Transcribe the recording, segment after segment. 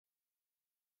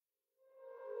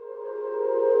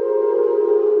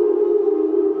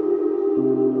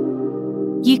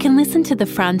You can listen to The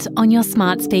Front on your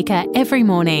smart speaker every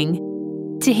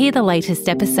morning. To hear the latest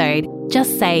episode,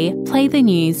 just say, play the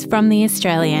news from The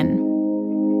Australian.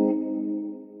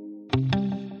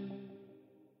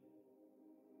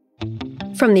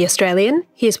 From The Australian,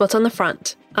 here's what's on the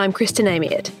front. I'm Kristen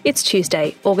Amiot. It's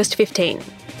Tuesday, August 15.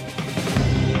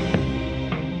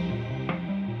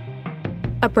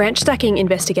 A branch stacking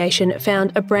investigation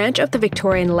found a branch of the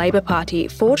Victorian Labor Party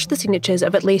forged the signatures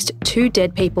of at least 2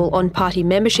 dead people on party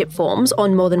membership forms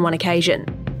on more than one occasion.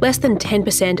 Less than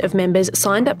 10% of members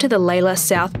signed up to the Layla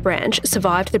South branch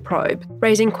survived the probe,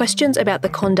 raising questions about the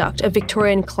conduct of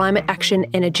Victorian Climate Action,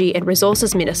 Energy and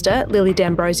Resources Minister Lily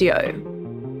D'Ambrosio.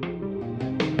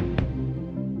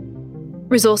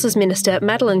 Resources Minister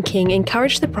Madeleine King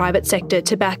encouraged the private sector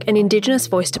to back an Indigenous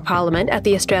voice to Parliament at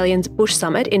the Australians Bush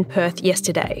Summit in Perth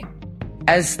yesterday.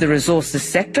 As the resources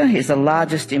sector is the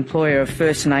largest employer of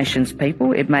First Nations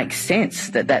people, it makes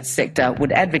sense that that sector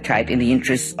would advocate in the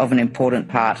interests of an important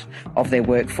part of their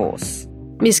workforce.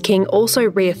 Ms King also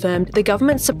reaffirmed the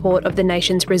government's support of the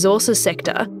nation's resources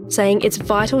sector, saying it's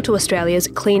vital to Australia's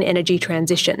clean energy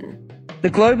transition. The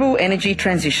global energy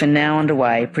transition now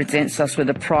underway presents us with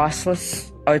a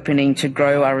priceless opening to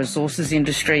grow our resources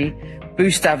industry,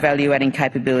 boost our value-adding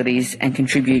capabilities and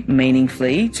contribute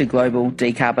meaningfully to global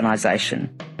decarbonisation.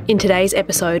 In today's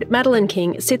episode, Madeleine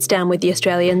King sits down with The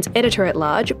Australian's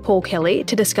editor-at-large, Paul Kelly,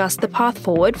 to discuss the path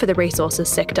forward for the resources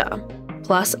sector.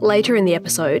 Plus, later in the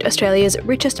episode, Australia's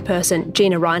richest person,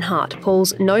 Gina Rinehart,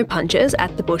 pulls no punches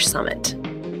at the Bush Summit.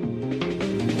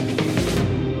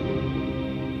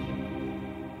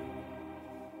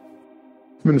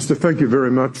 Minister, thank you very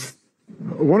much.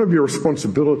 One of your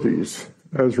responsibilities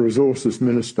as Resources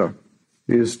Minister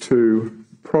is to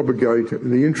propagate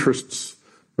the interests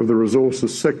of the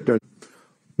resources sector.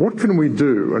 What can we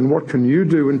do, and what can you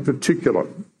do in particular,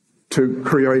 to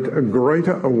create a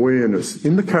greater awareness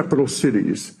in the capital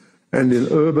cities and in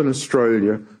urban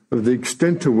Australia of the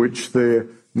extent to which their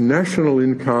national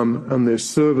income and their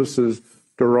services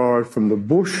derive from the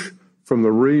bush, from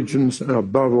the regions, and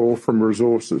above all from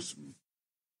resources?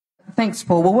 Thanks,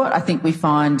 Paul. Well, what I think we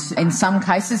find in some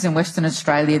cases in Western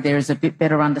Australia, there is a bit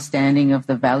better understanding of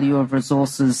the value of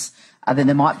resources than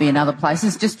there might be in other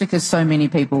places, just because so many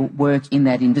people work in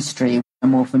that industry are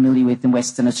more familiar with in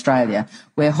Western Australia,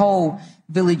 where whole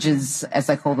villages, as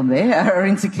they call them there, are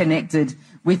interconnected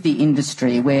with the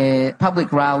industry, where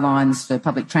public rail lines for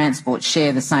public transport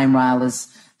share the same rail as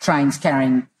trains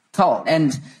carrying coal.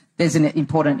 And there's an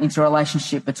important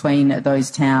interrelationship between those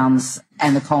towns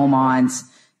and the coal mines,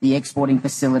 the exporting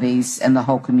facilities and the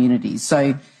whole community.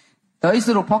 So those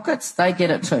little pockets, they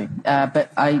get it too.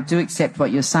 But I do accept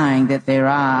what you're saying, that there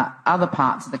are other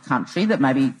parts of the country that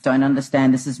maybe don't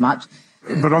understand this as much.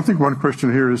 But I think one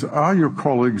question here is, are your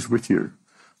colleagues with you?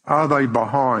 Are they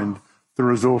behind the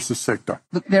resources sector?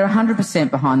 Look, they're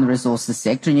 100% behind the resources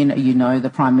sector. And you know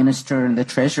the Prime Minister and the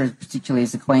Treasurer, particularly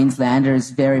as a Queenslander, is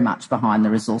very much behind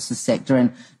the resources sector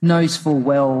and knows full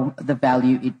well the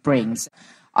value it brings.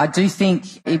 I do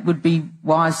think it would be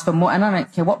wise for more, and I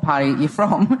don't care what party you're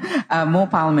from, more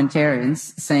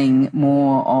parliamentarians seeing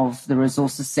more of the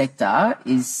resources sector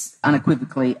is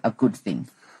unequivocally a good thing.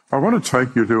 I want to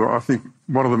take you to, I think,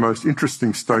 one of the most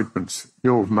interesting statements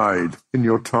you've made in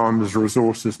your time as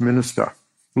Resources Minister.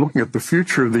 Looking at the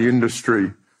future of the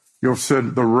industry, you've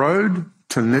said the road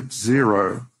to net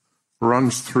zero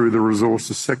runs through the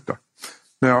resources sector.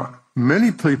 Now,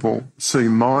 many people see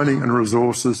mining and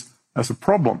resources as a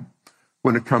problem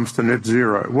when it comes to net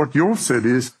zero. What you've said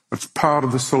is it's part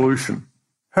of the solution.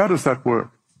 How does that work?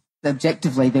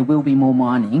 Objectively, there will be more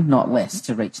mining, not less,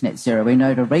 to reach net zero. We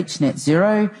know to reach net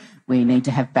zero, we need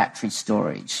to have battery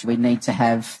storage. We need to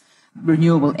have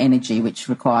renewable energy, which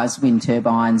requires wind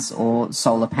turbines or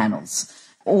solar panels.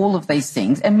 All of these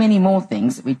things, and many more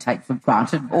things that we take for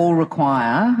granted, all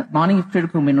require mining of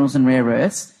critical minerals and rare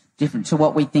earths, different to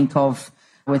what we think of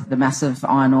with the massive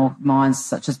iron ore mines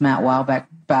such as Mount Wildback.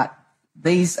 But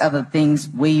these are the things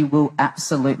we will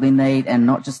absolutely need, and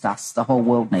not just us, the whole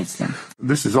world needs them.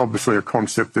 This is obviously a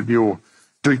concept that you're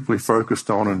deeply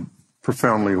focused on and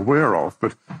profoundly aware of,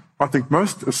 but I think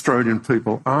most Australian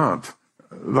people aren't.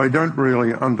 They don't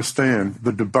really understand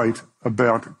the debate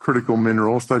about critical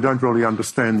minerals. They don't really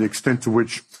understand the extent to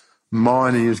which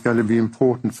mining is going to be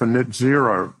important for net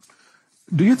zero.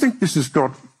 Do you think this has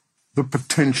got the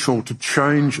potential to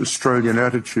change Australian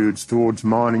attitudes towards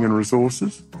mining and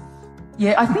resources?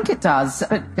 Yeah, I think it does.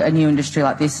 But a new industry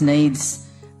like this needs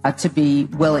to be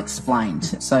well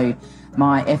explained. So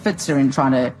my efforts are in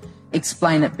trying to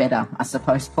explain it better, I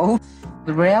suppose, Paul.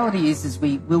 The reality is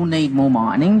we will need more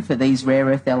mining for these rare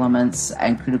earth elements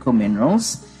and critical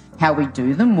minerals. how we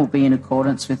do them will be in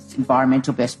accordance with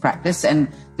environmental best practice. And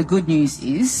the good news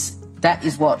is that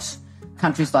is what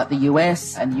countries like the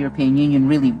US and the European Union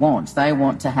really want. They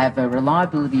want to have a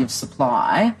reliability of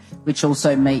supply which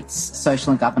also meets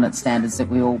social and governance standards that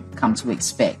we all come to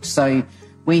expect. So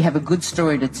we have a good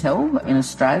story to tell in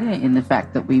Australia in the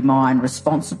fact that we mine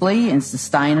responsibly and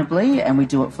sustainably, and we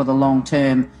do it for the long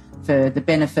term for the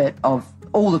benefit of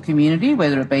all the community,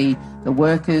 whether it be the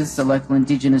workers, the local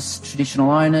Indigenous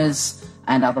traditional owners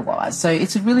and otherwise. So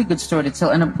it's a really good story to tell,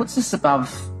 and it puts us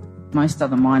above most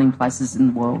other mining places in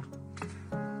the world.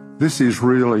 This is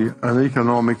really an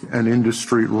economic and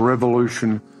industry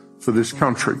revolution for this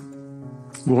country.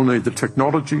 We'll need the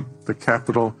technology, the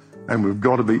capital, and we've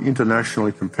got to be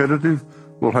internationally competitive.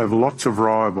 We'll have lots of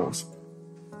rivals.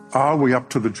 Are we up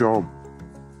to the job?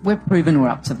 We've proven we're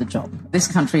up to the job. This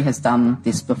country has done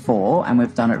this before and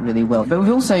we've done it really well. But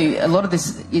we've also, a lot of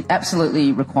this, it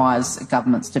absolutely requires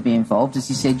governments to be involved. As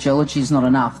you said, geology is not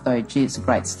enough, though, gee, it's a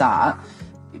great start.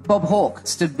 Bob Hawke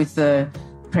stood with the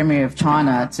Premier of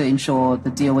China to ensure the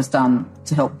deal was done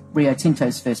to help Rio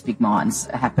Tinto's first big mines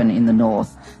happen in the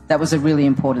north. That was a really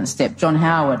important step. John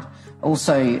Howard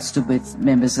also stood with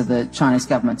members of the Chinese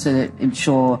government to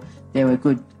ensure there were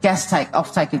good gas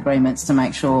offtake agreements to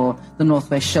make sure the North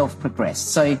West Shelf progressed.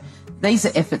 So these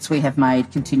are efforts we have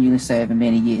made continuously over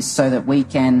many years so that we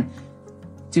can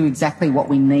do exactly what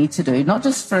we need to do, not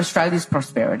just for Australia's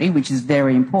prosperity, which is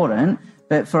very important,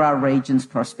 but for our region's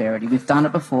prosperity. We've done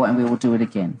it before and we will do it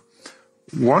again.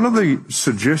 One of the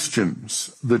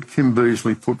suggestions that Kim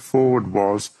Beazley put forward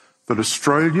was that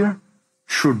Australia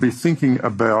should be thinking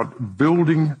about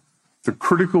building the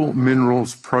critical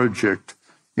minerals project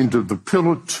into the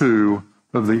Pillar 2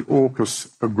 of the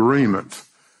AUKUS agreement.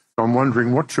 I'm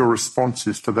wondering what your response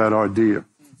is to that idea.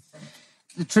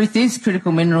 The truth is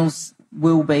critical minerals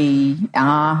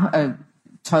are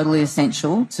totally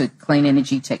essential to clean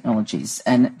energy technologies,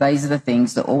 and these are the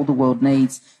things that all the world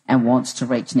needs and wants to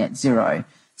reach net zero.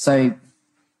 So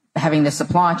having the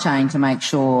supply chain to make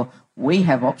sure we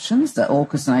have options, that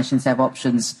AUKUS nations have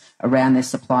options around their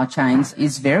supply chains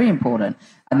is very important.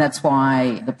 And that's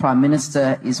why the Prime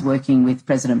Minister is working with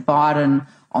President Biden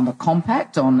on the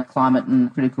compact on climate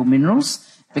and critical minerals,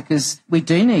 because we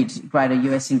do need greater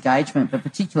US engagement, but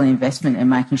particularly investment in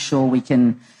making sure we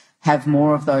can have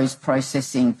more of those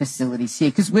processing facilities here,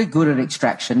 because we're good at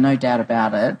extraction, no doubt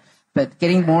about it, but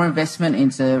getting more investment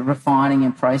into refining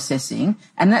and processing,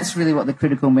 and that's really what the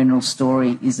critical mineral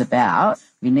story is about.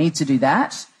 We need to do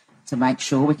that to make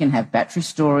sure we can have battery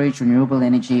storage, renewable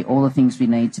energy, all the things we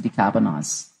need to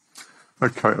decarbonise.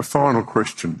 Okay, a final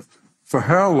question. For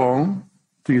how long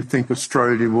do you think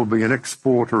Australia will be an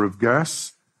exporter of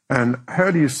gas, and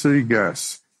how do you see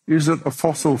gas? Is it a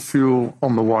fossil fuel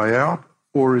on the way out,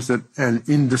 or is it an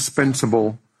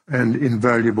indispensable and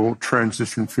invaluable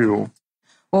transition fuel?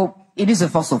 Well, it is a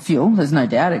fossil fuel, there's no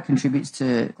doubt. It contributes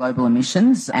to global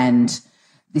emissions, and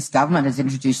this government has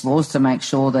introduced laws to make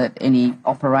sure that any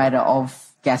operator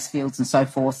of gas fields and so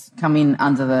forth come in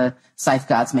under the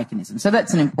safeguards mechanism. So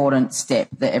that's an important step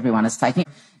that everyone is taking.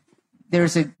 There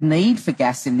is a need for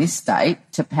gas in this state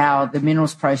to power the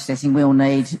minerals processing we'll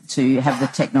need to have the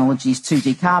technologies to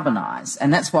decarbonise,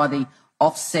 and that's why the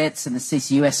offsets and the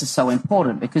CCUS are so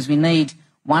important, because we need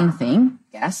one thing,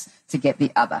 gas, to get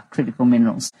the other, critical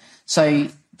minerals. So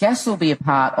gas will be a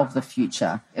part of the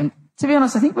future. And to be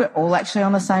honest, I think we're all actually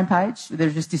on the same page. There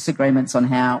are just disagreements on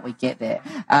how we get there.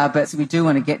 But we do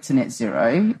want to get to net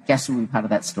zero. Gas will be part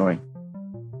of that story.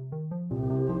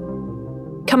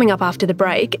 Coming up after the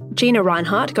break, Gina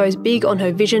Rinehart goes big on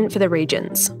her vision for the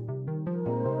regions.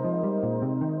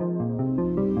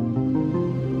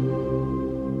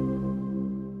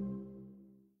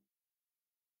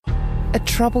 A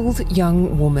troubled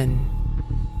young woman.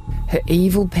 Her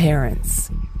evil parents.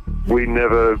 We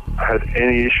never had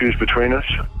any issues between us.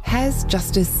 Has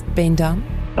justice been done?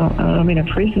 I'm in a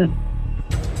prison.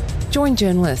 Join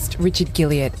journalist Richard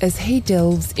Gilliatt as he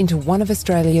delves into one of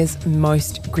Australia's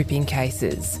most gripping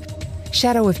cases.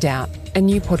 Shadow of Doubt, a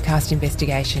new podcast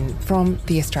investigation from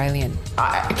The Australian.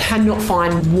 I cannot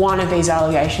find one of these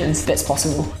allegations that's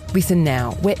possible. Listen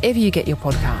now, wherever you get your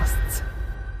podcasts.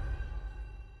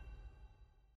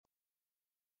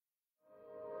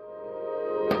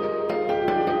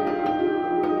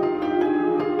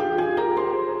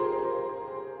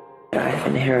 I've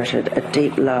inherited a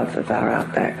deep love of our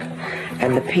outback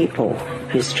and the people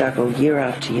who struggle year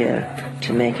after year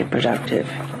to make it productive.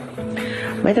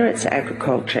 Whether it's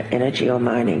agriculture, energy or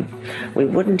mining, we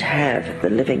wouldn't have the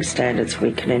living standards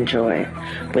we can enjoy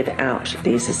without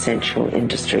these essential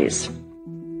industries.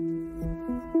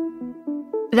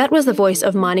 That was the voice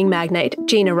of mining magnate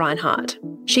Gina Rinehart.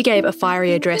 She gave a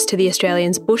fiery address to the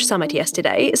Australians Bush Summit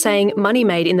yesterday, saying money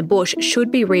made in the bush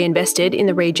should be reinvested in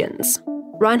the regions.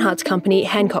 Rinehart's company,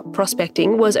 Hancock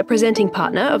Prospecting, was a presenting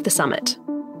partner of the summit.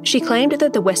 She claimed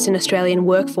that the Western Australian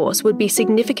workforce would be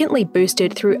significantly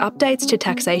boosted through updates to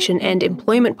taxation and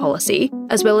employment policy,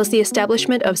 as well as the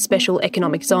establishment of special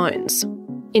economic zones.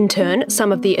 In turn,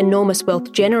 some of the enormous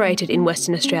wealth generated in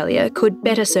Western Australia could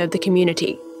better serve the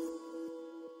community.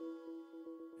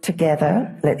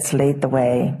 Together, let's lead the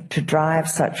way to drive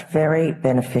such very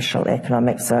beneficial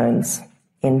economic zones.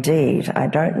 Indeed, I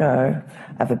don't know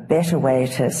of a better way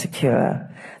to secure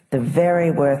the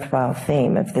very worthwhile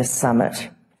theme of this summit,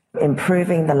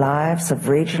 improving the lives of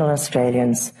regional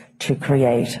Australians to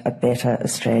create a better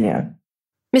Australia.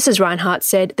 Mrs. Rinehart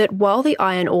said that while the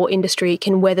iron ore industry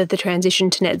can weather the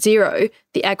transition to net zero,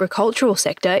 the agricultural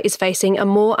sector is facing a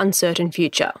more uncertain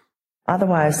future.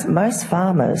 Otherwise, most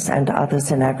farmers and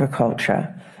others in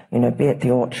agriculture, be it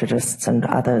the orchardists and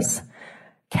others,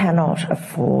 cannot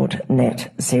afford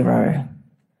net zero.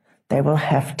 They will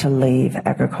have to leave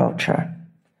agriculture.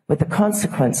 With the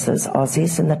consequences,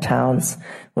 Aussies in the towns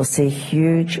will see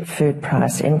huge food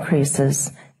price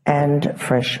increases and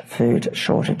fresh food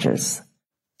shortages.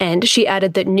 And she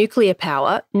added that nuclear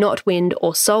power, not wind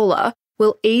or solar,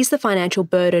 will ease the financial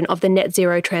burden of the net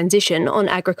zero transition on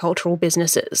agricultural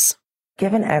businesses.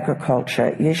 Given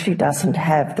agriculture usually doesn't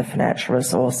have the financial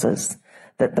resources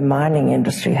that the mining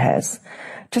industry has,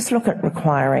 just look at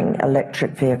requiring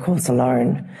electric vehicles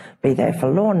alone, be they for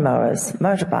lawnmowers,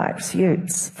 motorbikes,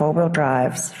 utes, four-wheel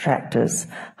drives, tractors,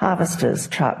 harvesters,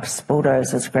 trucks,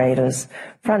 bulldozers, graders,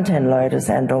 front-end loaders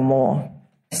and or more.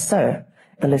 So,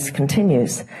 the list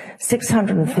continues.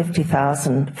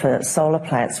 $650,000 for solar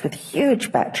plants with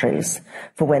huge batteries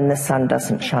for when the sun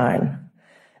doesn't shine.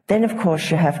 Then, of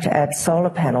course, you have to add solar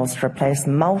panels to replace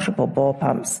multiple bore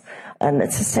pumps, and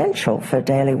it's essential for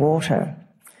daily water.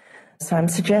 So I'm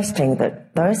suggesting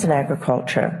that those in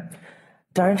agriculture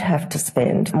don't have to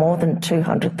spend more than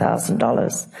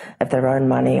 $200,000 of their own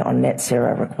money on net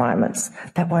zero requirements.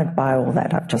 That won't buy all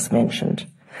that I've just mentioned.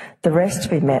 The rest to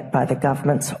be met by the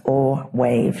governments or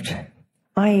waived,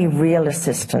 i.e. real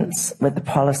assistance with the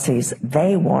policies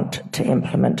they want to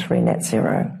implement for net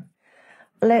zero.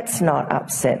 Let's not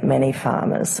upset many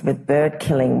farmers with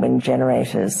bird-killing wind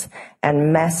generators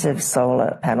and massive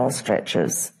solar panel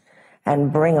stretches,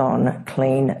 and bring on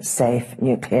clean, safe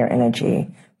nuclear energy,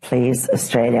 please,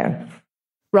 Australia.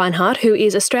 Rinehart, who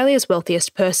is Australia's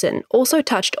wealthiest person, also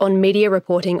touched on media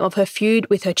reporting of her feud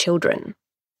with her children.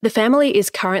 The family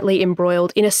is currently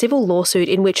embroiled in a civil lawsuit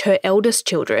in which her eldest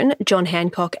children, John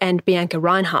Hancock and Bianca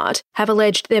Rinehart, have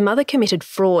alleged their mother committed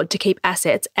fraud to keep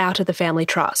assets out of the family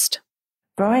trust.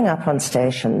 Growing up on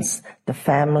stations, the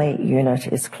family unit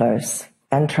is close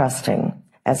and trusting,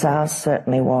 as ours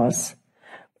certainly was.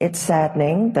 It's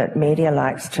saddening that media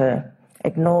likes to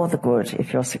ignore the good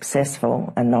if you're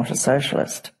successful and not a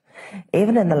socialist.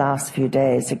 Even in the last few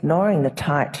days, ignoring the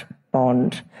tight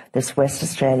bond this West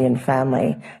Australian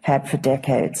family had for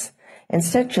decades,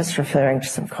 instead just referring to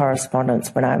some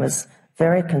correspondence when I was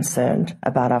very concerned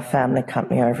about our family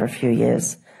company over a few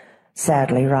years.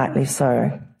 Sadly, rightly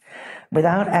so.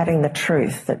 Without adding the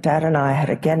truth that Dad and I had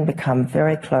again become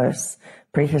very close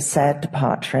pre his sad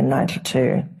departure in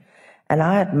 '92, and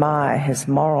I admire his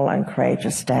moral and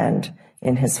courageous stand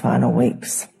in his final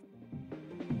weeks.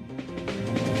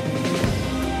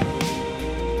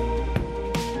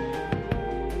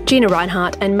 Gina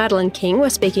Rinehart and Madeleine King were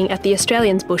speaking at the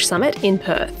Australians Bush Summit in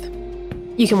Perth.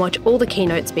 You can watch all the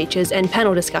keynote speeches and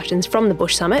panel discussions from the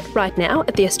Bush Summit right now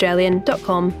at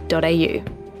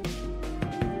theaustralian.com.au.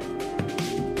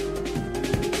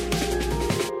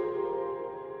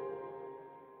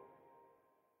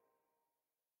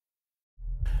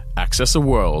 Access a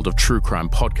world of true crime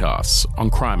podcasts on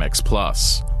CrimeX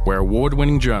Plus, where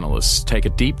award-winning journalists take a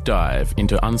deep dive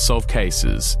into unsolved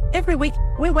cases. Every week,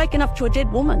 we're waking up to a dead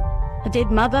woman, a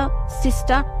dead mother,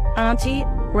 sister, auntie,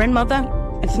 grandmother.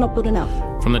 It's not good enough.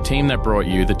 From the team that brought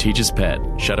you The Teacher's Pet,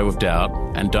 Shadow of Doubt,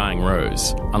 and Dying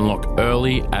Rose, unlock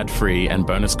early, ad-free and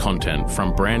bonus content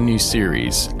from brand new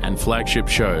series and flagship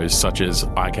shows such as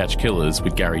I Catch Killers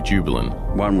with Gary Jubelin.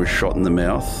 One was shot in the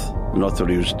mouth, and I thought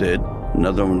he was dead.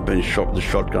 Another one had been shot with a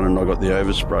shotgun and I got the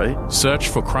overspray. Search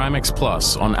for CrimeX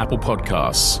Plus on Apple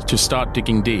Podcasts to start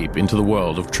digging deep into the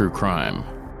world of true crime.